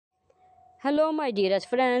Hello, my dearest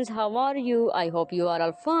friends. How are you? I hope you are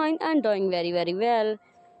all fine and doing very well.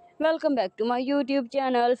 Welcome back to my YouTube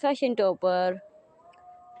channel, Fashion Topper.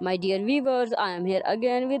 My dear viewers, I am here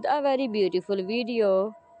again with a very beautiful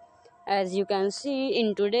video. As you can see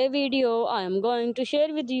in today's video, I am going to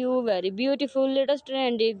share with you very beautiful, latest,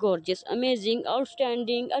 trendy, gorgeous, amazing,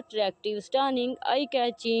 outstanding, attractive, stunning,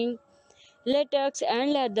 eye-catching latex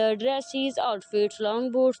and leather dresses, outfits,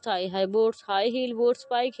 long boots, thigh-high boots, high heel boots,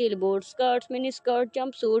 spike heel boots, skirts, mini skirt,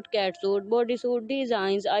 jumpsuit, catsuit, bodysuit,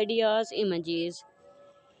 designs, ideas, images.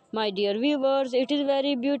 My dear viewers, it is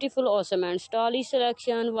very beautiful, awesome and stylish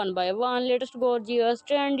selection, one by one, latest gorgeous,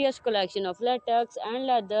 trendiest collection of latex and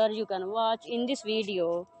leather you can watch in this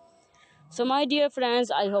video. So my dear friends,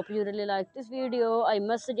 I hope you really like this video. I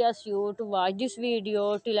must suggest you to watch this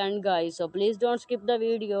video till end guys. So please don't skip the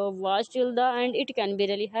video. Watch till the end. It can be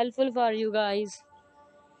really helpful for you guys.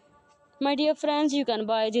 My dear friends, you can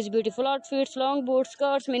buy these beautiful outfits, long boots,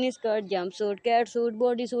 skirts, mini skirt, jumpsuit, catsuit,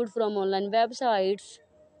 bodysuit from online websites.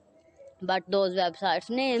 But those websites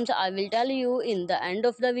names I will tell you in the end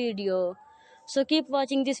of the video. So keep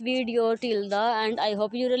watching this video till the end. I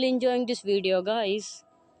hope you really enjoying this video guys.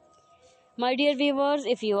 My dear viewers,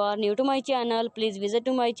 if you are new to my channel, please visit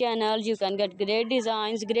to my channel. You can get great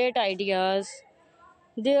designs, great ideas.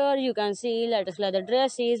 There you can see latest leather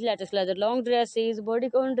dresses, latest leather long dresses,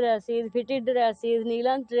 bodycon dresses, fitted dresses,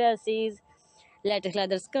 knee-length dresses, latest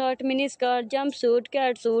leather skirt, mini skirt, jumpsuit,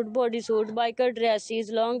 catsuit, bodysuit, biker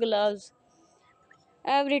dresses, long gloves.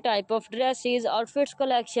 Every type of dresses, outfits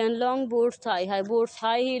collection, long boots, thigh-high boots,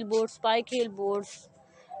 high heel boots, spike heel boots.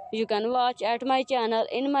 You can watch at my channel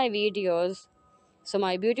in my videos. So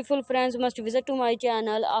my beautiful friends must visit to my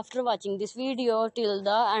channel after watching this video till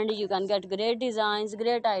the end. You can get great designs,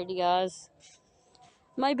 great ideas.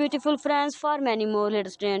 My beautiful friends, for many more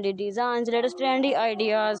latest trendy designs, latest trendy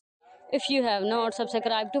ideas. If you have not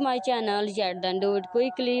subscribed to my channel yet, then do it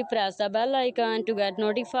quickly. Press the bell icon to get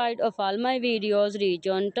notified of all my videos reach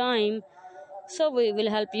on time. So we will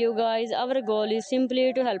help you guys. Our goal is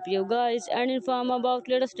simply to help you guys and inform about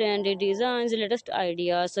latest trendy designs, latest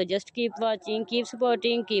ideas. So just keep watching, keep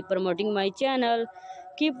supporting, keep promoting my channel.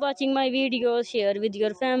 Keep watching my videos, share with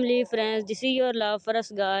your family, friends. This is your love for us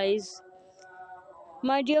guys.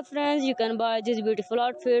 My dear friends, you can buy these beautiful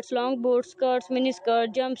outfits, long boots, skirts, mini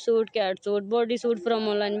skirt, jumpsuit, catsuit, bodysuit from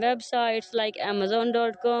online websites like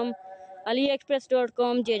Amazon.com,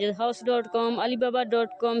 AliExpress.com, JJHouse.com,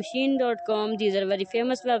 Alibaba.com, Shein.com. These are very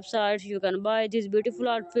famous websites. You can buy these beautiful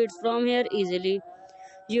outfits from here easily.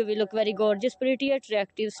 You will look very gorgeous, pretty,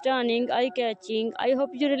 attractive, stunning, eye-catching. I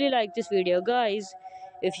hope you really like this video, guys.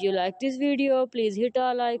 If you like this video, please hit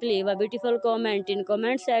a like, leave a beautiful comment in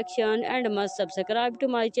comment section, and must subscribe to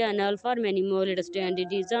my channel for many more latest trendy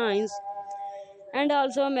designs and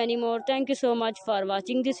also many more. Thank you so much for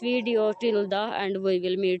watching this video till the end. We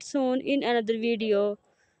will meet soon in another video.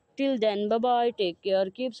 Till then, bye bye, take care,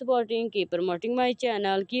 keep supporting, keep promoting my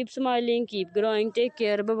channel, keep smiling, keep growing, take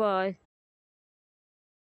care, bye bye.